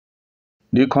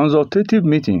The consultative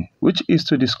meeting, which is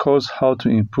to discuss how to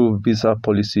improve visa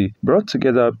policy, brought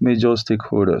together major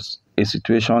stakeholders, a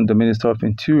situation the Minister of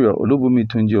Interior Olubunmi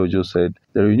Tunji-Ojo said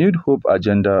the renewed hope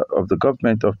agenda of the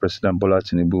government of President Bola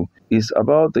Tinubu is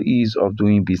about the ease of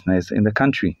doing business in the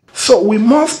country. So we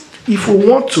must, if we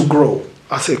want to grow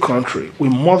as a country, we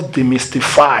must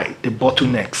demystify the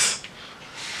bottlenecks.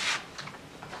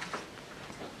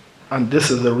 And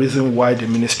this is the reason why the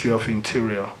Ministry of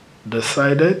Interior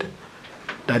decided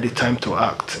that the time to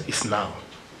act is now.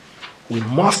 We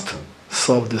must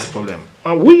solve this problem.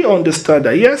 And we understand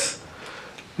that, yes,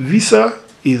 visa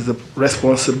is the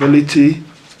responsibility,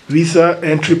 visa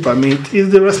entry permit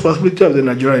is the responsibility of the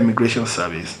Nigerian Immigration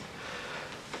Service,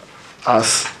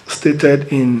 as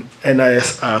stated in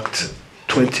NIS Act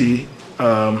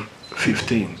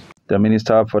 2015. The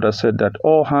minister further said that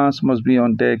all hands must be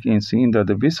on deck in seeing that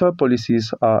the visa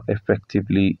policies are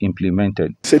effectively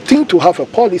implemented. It's a thing to have a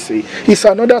policy. It's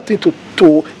another thing to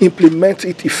implement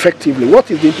it effectively. What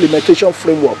is the implementation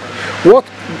framework? What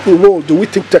role do we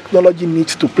think technology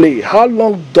needs to play? How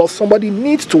long does somebody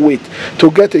need to wait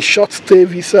to get a short stay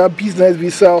visa, business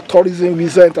visa, tourism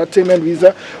visa, entertainment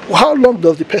visa? How long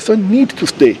does the person need to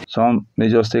stay? Some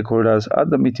major stakeholders at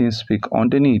the meeting speak on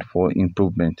the need for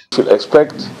improvement. You should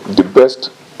expect the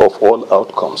best of all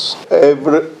outcomes.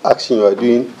 Every action you are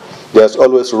doing, there's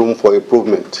always room for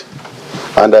improvement.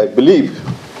 And I believe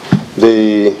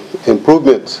the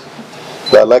improvements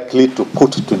we are likely to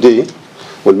put today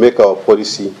will make our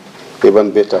policy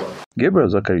even better. Gabriel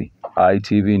Zakari,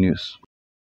 ITV News.